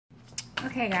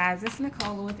Okay, guys, this is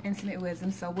Nicola with Intimate Wisdom.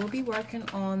 So we'll be working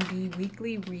on the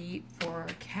weekly read for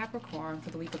Capricorn for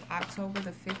the week of October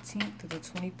the 15th to the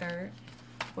 23rd.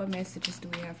 What messages do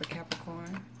we have for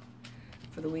Capricorn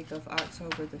for the week of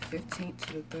October the 15th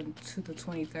to the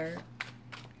 23rd?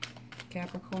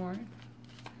 Capricorn,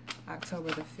 October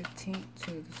the 15th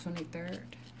to the 23rd.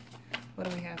 What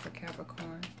do we have for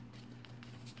Capricorn?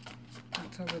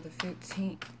 October the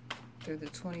 15th through the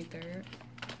 23rd.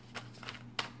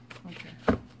 Okay.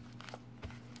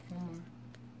 One more.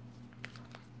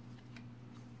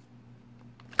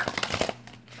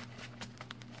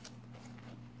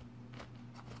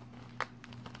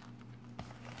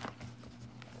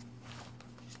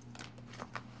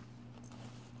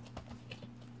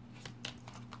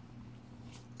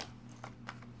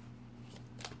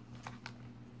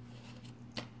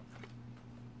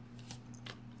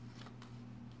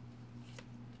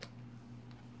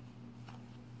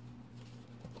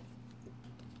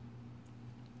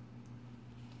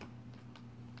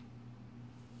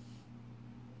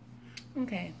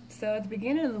 Okay, so at the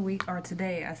beginning of the week, or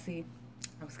today, I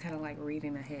was kind of like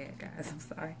reading ahead, guys. I'm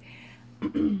sorry.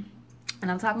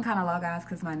 And I'm talking kind of low, guys,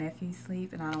 because my nephew's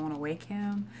asleep and I don't want to wake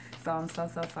him. So I'm so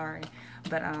sorry.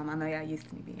 But I know y'all used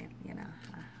to me being,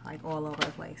 like all over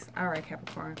the place. All right,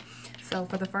 Capricorn. So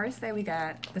for the first day, we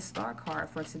got the star card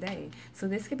for today. So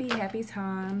this could be happy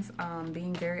times,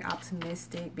 being very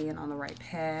optimistic, being on the right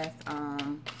path,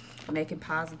 making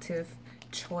positive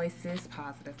choices,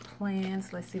 positive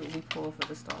plans. Let's see what we pull for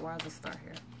the star. Why is the star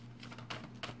here?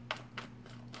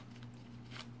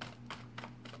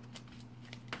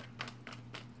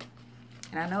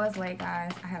 And I know it's late,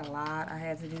 guys. I had a lot I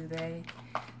had to do today,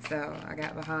 so I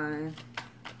got behind.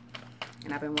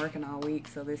 And I've been working all week,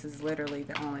 so this is literally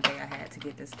the only day I had to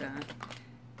get this done.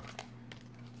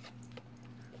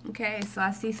 Okay, so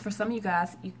I see for some of you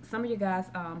guys,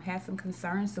 had some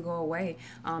concerns to go away.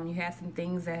 You had some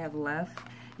things that have left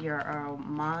your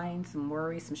mind, some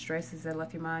worries, some stresses that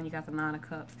left your mind. You got the Nine of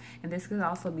Cups. And this could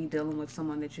also be dealing with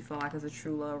someone that you feel like is a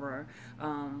true lover,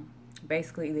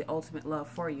 basically the ultimate love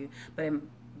for you. But in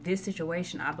this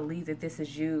situation, I believe that this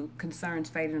is you, concerns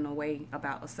fading away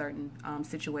about a certain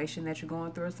situation that you're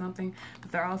going through or something.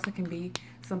 But there also can be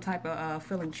some type of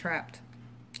feeling trapped,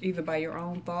 either by your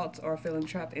own thoughts or feeling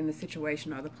trapped in the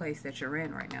situation or the place that you're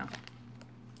in right now.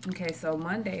 Okay, so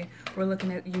Monday, we're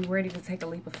looking at you ready to take a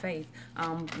leap of faith,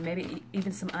 maybe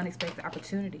even some unexpected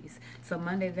opportunities. So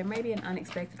Monday, there may be an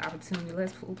unexpected opportunity.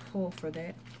 Let's pull for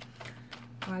that.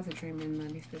 Why is the dreamer in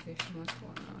Monday's position? What's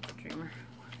going on with the dreamer?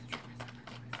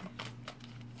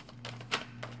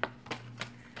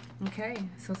 Okay,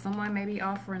 so someone may be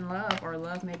offering love, or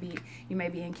love may be, you may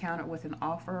be encountered with an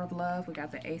offer of love. We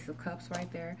got the Ace of Cups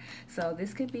right there. So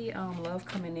this could be love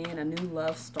coming in, a new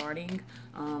love starting,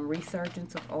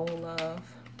 resurgence of old love,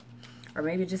 or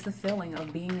maybe just a feeling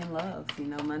of being in love. You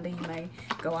know, Monday you may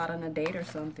go out on a date or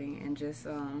something and just,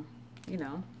 you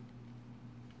know,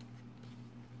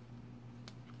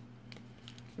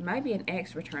 it might be an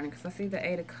ex returning, because I see the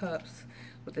Eight of Cups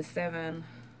with the Seven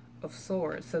of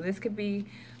Swords. So this could be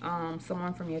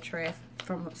someone from your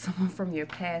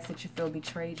past that you feel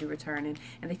betrayed you returning,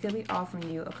 and they could be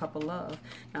offering you a cup of love.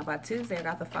 Now by Tuesday, I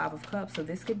got the Five of Cups. So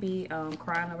this could be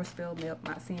crying over spilled milk,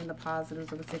 not seeing the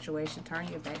positives of a situation, turning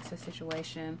your back to a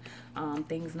situation,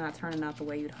 things not turning out the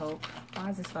way you'd hope. Why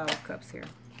is this Five of Cups here?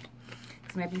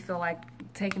 Because maybe you feel like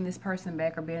taking this person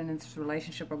back or being in this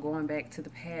relationship or going back to the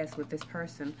past with this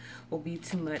person will be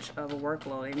too much of a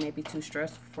workload. It may be too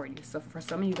stressful for you. So for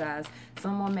some of you guys,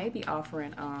 someone may be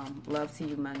offering love to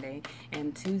you Monday,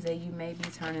 and Tuesday you may be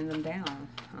turning them down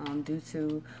due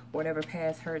to whatever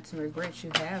past hurts and regrets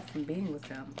you have from being with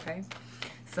them, okay?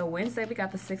 So Wednesday, we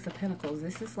got the Six of Pentacles.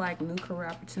 This is like new career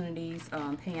opportunities,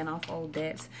 paying off old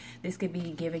debts. This could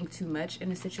be giving too much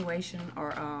in a situation,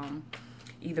 or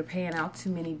either paying out too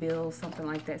many bills, something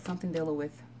like that, something dealing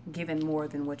with giving more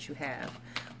than what you have,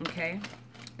 okay?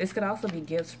 This could also be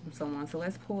gifts from someone. So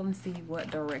let's pull and see what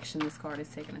direction this card is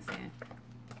taking us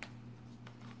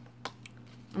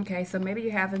in. Okay, so maybe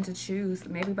you're having to choose,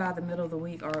 maybe by the middle of the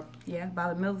week, or yeah,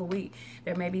 by the middle of the week,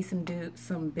 there may be some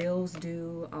bills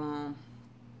due,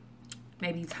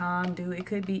 maybe time due. It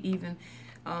could be even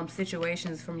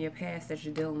situations from your past that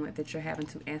you're dealing with that you're having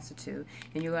to answer to,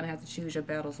 and you're going to have to choose your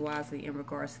battles wisely in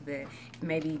regards to that.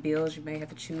 Maybe bills, you may have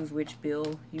to choose which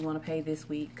bill you want to pay this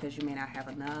week, because you may not have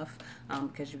enough,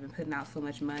 because you've been putting out so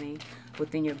much money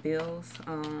within your bills.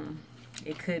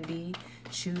 It could be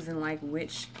choosing like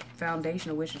which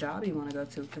foundation or which job you want to go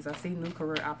to, because I see new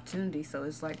career opportunities. So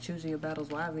it's like choosing your battles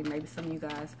wisely. Maybe some of you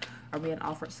guys are being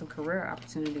offered some career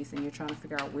opportunities and you're trying to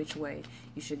figure out which way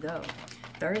you should go.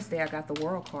 Thursday, I got the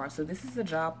World card. So this is a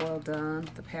job well done,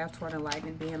 the path toward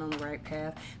enlightenment, being on the right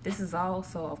path. This is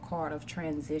also a card of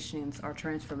transitions or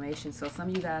transformation. So some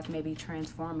of you guys may be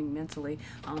transforming mentally,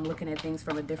 looking at things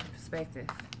from a different perspective.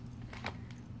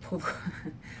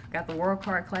 Got the World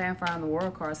card, clarifying the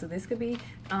World card. So this could be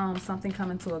something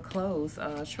coming to a close,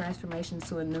 transformation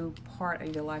to a new part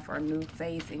of your life or a new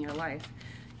phase in your life.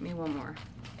 Give me one more.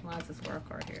 Why is this World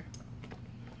card here?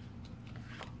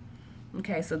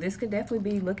 Okay, so this could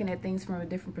definitely be looking at things from a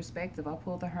different perspective. I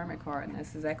pulled the Hermit card, and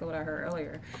that's exactly what I heard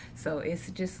earlier. So it's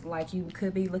just like you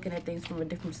could be looking at things from a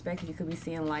different perspective. You could be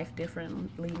seeing life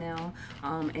differently now,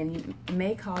 and it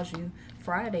may cause you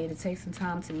Friday to take some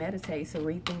time to meditate, to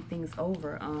rethink things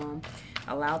over.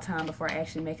 Allow time before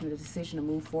actually making the decision to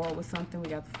move forward with something. We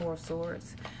got the Four of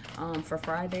Swords for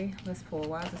Friday. Let's pull.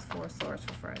 Why is this Four of Swords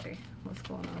for Friday? What's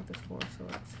going on with this Four of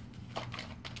Swords?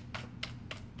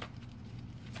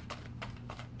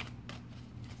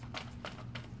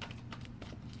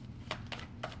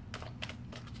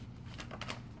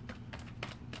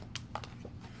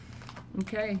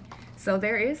 Okay, so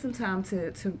there is some time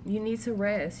you need to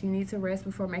rest. You need to rest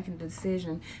before making the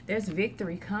decision. There's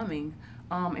victory coming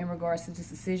in regards to this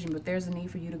decision, but there's a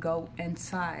need for you to go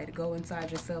inside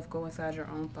yourself, go inside your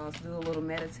own thoughts, do a little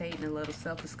meditating, a little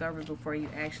self-discovery before you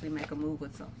actually make a move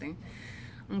with something.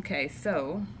 Okay,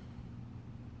 so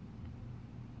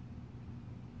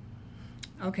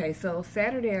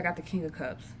Saturday I got the King of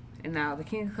Cups. And now the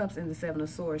King of Cups and the Seven of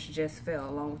Swords just fell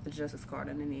along with the Justice card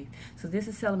underneath. So this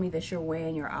is telling me that you're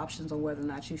weighing your options on whether or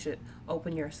not you should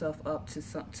open yourself up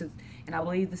and I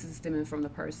believe this is stemming from the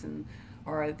person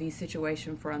or the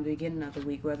situation from the beginning of the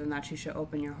week, whether or not you should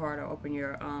open your heart or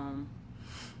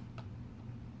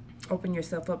open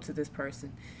yourself up to this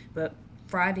person. But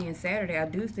Friday and Saturday, I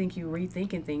do think you're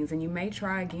rethinking things, and you may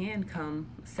try again come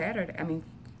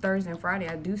Thursday and Friday.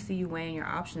 I do see you weighing your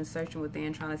options, searching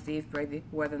within, trying to see if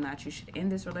whether or not you should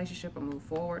end this relationship or move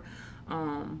forward.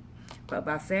 But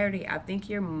by Saturday, I think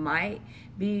you might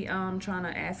be trying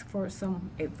to ask for some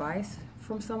advice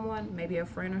from someone, maybe a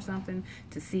friend or something,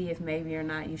 to see if maybe or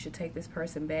not you should take this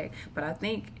person back. But I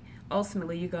think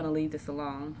ultimately you're going to leave this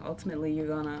alone. Ultimately, you're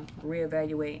going to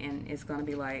reevaluate, and it's going to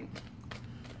be like,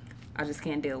 I just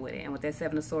can't deal with it. And with that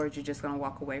Seven of Swords, you're just going to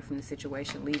walk away from the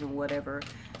situation, leaving whatever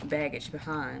baggage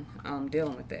behind,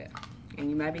 dealing with that. And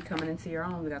you might be coming into your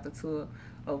own. We got the Two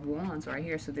of Wands right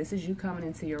here. So this is you coming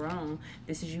into your own.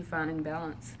 This is you finding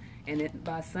balance. And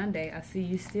by Sunday, I see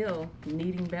you still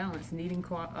needing balance, needing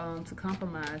to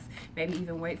compromise, maybe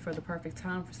even wait for the perfect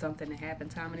time for something to happen.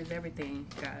 Timing is everything,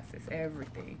 guys. It's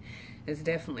everything. It's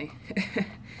definitely...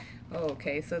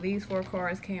 Okay, so these four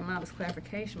cards came out as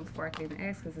clarification before I could even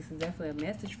ask, because this is definitely a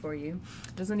message for you.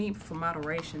 There's a need for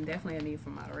moderation, definitely a need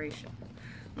for moderation.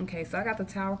 Okay, so I got the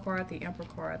Tower card, the Emperor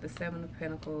card, the Seven of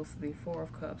Pentacles, the Four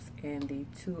of Cups, and the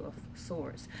Two of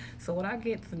Swords. So what I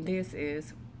get from this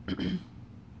is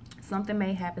something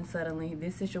may happen suddenly.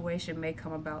 This situation may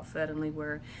come about suddenly,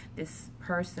 where this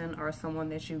person or someone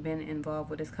that you've been involved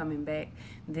with is coming back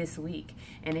this week.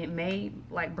 And it may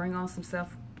like bring on some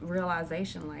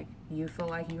self-realization, like you feel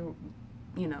like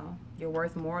you're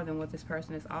worth more than what this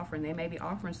person is offering. They may be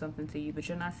offering something to you, but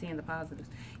you're not seeing the positives.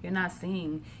 You're not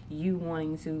seeing you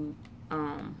wanting to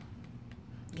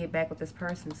get back with this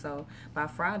person. So by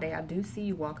Friday, I do see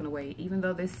you walking away. Even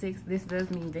though this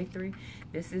does mean victory,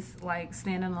 this is like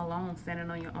standing alone, standing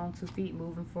on your own 2 feet,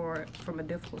 moving forward from a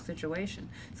difficult situation.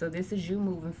 So this is you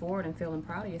moving forward and feeling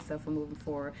proud of yourself for moving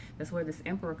forward. That's where this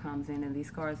Emperor comes in, and these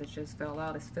cards that just fell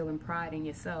out is feeling pride in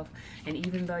yourself. And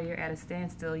even though you're at a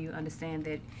standstill, you understand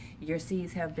that your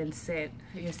seeds have been set,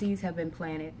 your seeds have been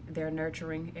planted, they're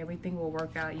nurturing, everything will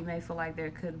work out. You may feel like there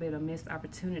could have been a missed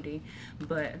opportunity,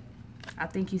 but I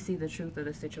think you see the truth of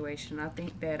the situation. I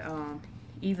think that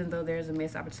even though there's a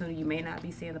missed opportunity, you may not be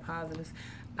seeing the positives.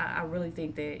 I really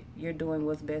think that you're doing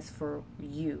what's best for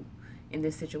you in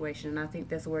this situation. And I think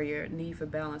that's where your need for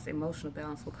balance, emotional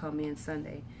balance, will come in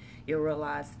Sunday. You'll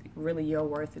realize really your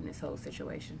worth in this whole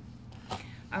situation.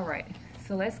 All right,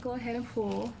 so let's go ahead and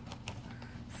pull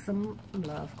some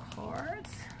love cards.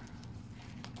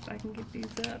 If I can get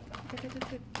these up.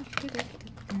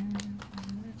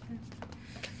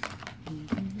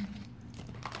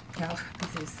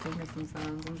 This is singing some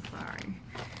songs, I'm sorry.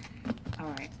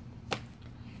 Alright.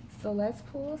 So let's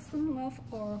pull some love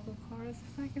oracle cards,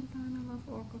 if I can find the love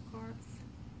oracle cards.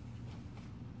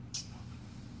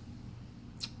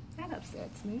 That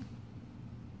upsets me.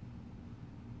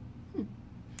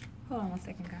 Hold on one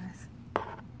second, guys.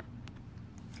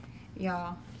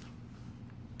 Y'all,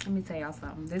 let me tell y'all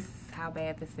something. This is how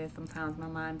bad this is. Sometimes my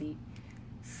mind be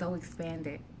so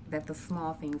expanded that the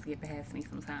small things get past me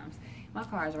sometimes. My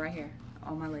car is right here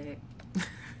on my leg.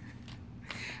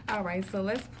 All right, so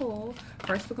let's pull.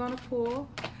 First, we're going to pull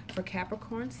for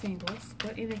Capricorn singles.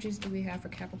 What energies do we have for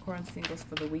Capricorn singles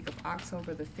for the week of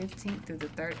October the 15th through the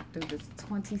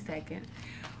 22nd?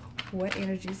 What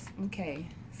energies? Okay.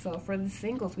 So for the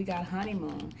singles, we got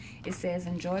honeymoon. It says,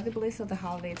 enjoy the bliss of the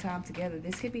holiday time together.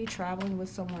 This could be traveling with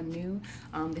someone new.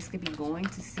 This could be going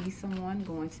to see someone,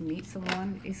 going to meet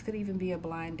someone. This could even be a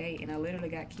blind date. And I literally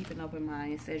got keeping up in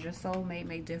mind. It says, your soulmate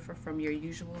may differ from your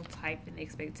usual type and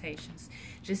expectations.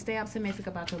 Just stay optimistic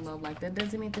about your love life. That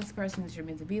doesn't mean this person that you're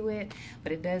meant to be with,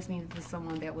 but it does mean that there's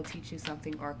someone that will teach you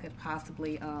something or could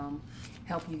possibly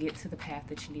help you get to the path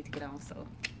that you need to get on. So,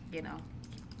 you know.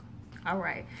 All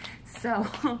right, so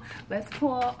let's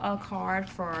pull a card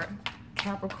for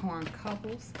Capricorn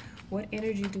couples. What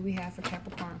energy do we have for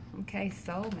Capricorn? Okay,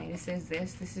 soulmate. It says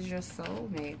this is your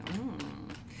soulmate.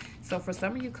 So for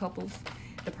some of you couples,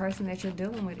 the person that you're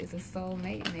dealing with is a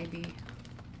soulmate. Maybe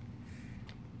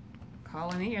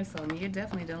calling in your soulmate. You're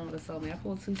definitely dealing with a soulmate. I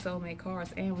pulled 2 soulmate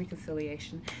cards and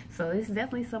reconciliation. So this is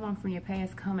definitely someone from your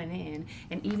past coming in.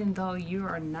 And even though you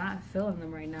are not feeling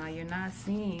them right now, you're not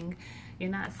seeing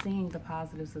the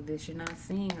positives of this. You're not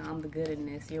seeing the good in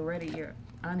this. You're ready. You're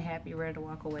unhappy. You're ready to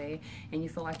walk away, and you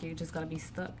feel like you're just gonna be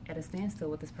stuck at a standstill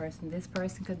with this person. This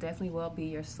person could definitely well be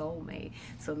your soulmate.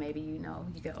 So maybe you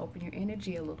can open your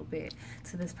energy a little bit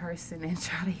to this person and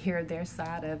try to hear their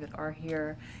side of it, or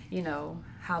hear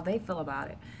how they feel about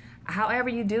it. However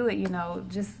you do it,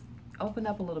 just open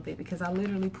up a little bit, because I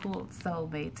literally pulled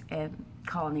soulmates and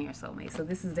calling in your soulmate. So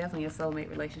this is definitely a soulmate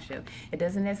relationship. It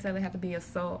doesn't necessarily have to be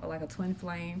like a twin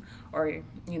flame, or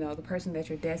the person that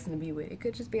you're destined to be with. It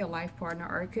could just be a life partner,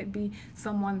 or it could be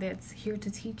someone that's here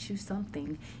to teach you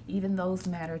something. Even those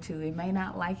matter too. It may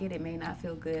not like it, it may not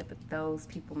feel good, but those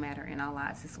people matter in our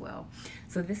lives as well.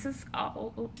 So this is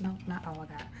all, no, not all I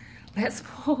got. Let's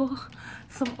pull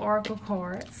some oracle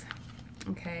cards.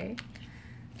 Okay.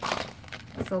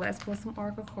 So let's pull some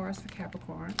oracle cards for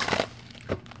Capricorn.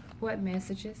 What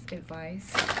messages,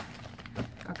 advice,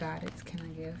 or guidance can I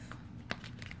give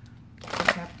for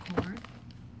Capricorn,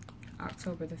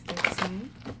 October the 15th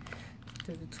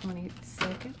to the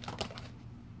 22nd?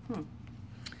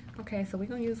 Okay, so we're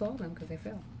going to use all of them because they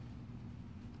fell.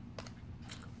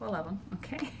 All of them,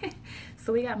 okay?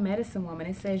 So we got Medicine Woman.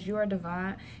 It says you are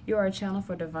divine. You are a channel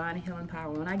for divine healing power.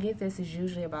 When I get this, it's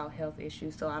usually about health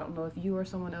issues. So I don't know if you or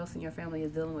someone else in your family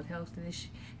is dealing with health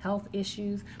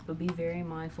issues, but be very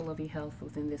mindful of your health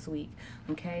within this week.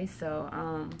 Okay, so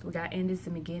we got endings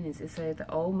and beginnings. It says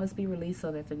the old must be released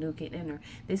so that the new can enter.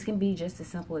 This can be just as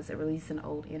simple as releasing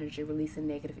old energy, releasing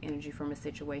negative energy from a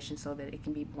situation so that it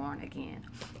can be born again.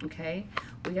 Okay,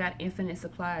 we got infinite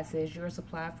supply. It says you are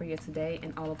supplied for your today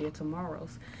and all of your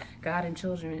tomorrows. God and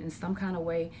children, in some kind of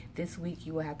way this week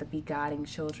you will have to be guiding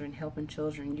children, helping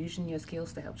children, using your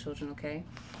skills to help children. Okay,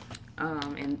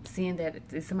 and seeing that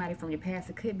it's somebody from your past.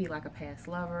 It could be like a past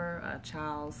lover, a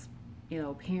child's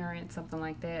parent, something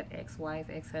like that, ex-wife,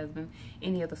 ex-husband,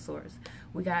 any of the sorts.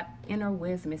 We got inner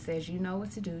wisdom. It says you know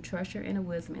what to do, trust your inner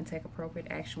wisdom, and take appropriate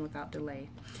action without delay.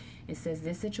 It says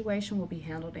this situation will be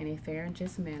handled in a fair and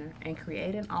just manner, and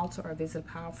create an altar or visit a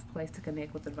powerful place to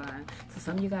connect with the divine. So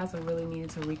some of you guys are really needing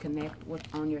to reconnect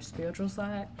on your spiritual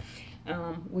side,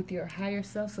 with your higher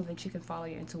self, so that you can follow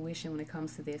your intuition when it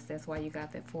comes to this. That's why you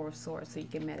got that 4 of Swords, so you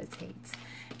can meditate,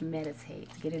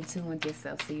 get in tune with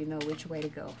yourself, so you know which way to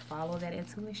go. Follow that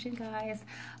intuition, guys.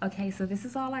 Okay, so this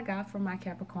is all I got for my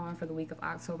Capricorn for the week of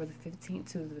October the 15th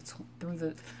through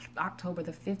October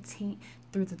the 15th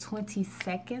through the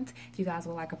 22nd. If you guys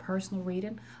would like a personal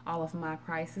reading, all of my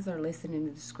prices are listed in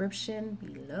the description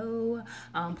below.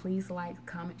 Please like,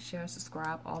 comment, share,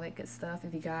 subscribe, all that good stuff.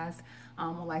 If you guys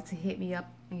would like to hit me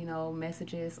up,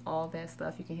 messages, all that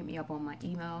stuff, you can hit me up on my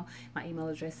email. My email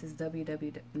address is it's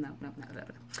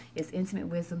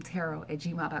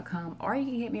intimatewisdomtarot@gmail.com, or you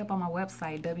can hit me up on my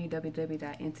website,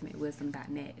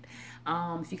 www.intimatewisdom.net.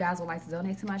 If you guys would like to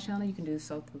donate to my channel, you can do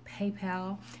so through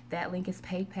PayPal. That link is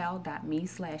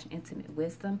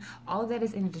paypal.me/intimatewisdom. All of that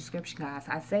is in the description, guys.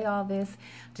 I say all this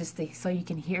just so you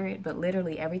can hear it, but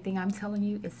literally everything I'm telling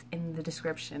you is in the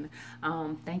description.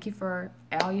 Thank you for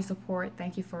all your support.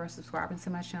 Thank you for subscribing to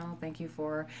my channel. Thank you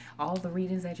for all the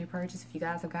readings that you purchased. If you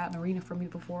guys have gotten a reading from me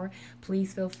before,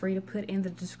 please feel free to put in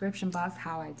the description box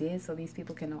how I did, so these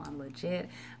people can know I'm legit.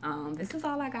 This is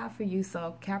all I got for you.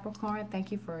 So Capricorn,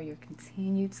 thank you for your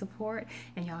continued support,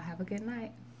 and y'all have a good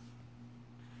night.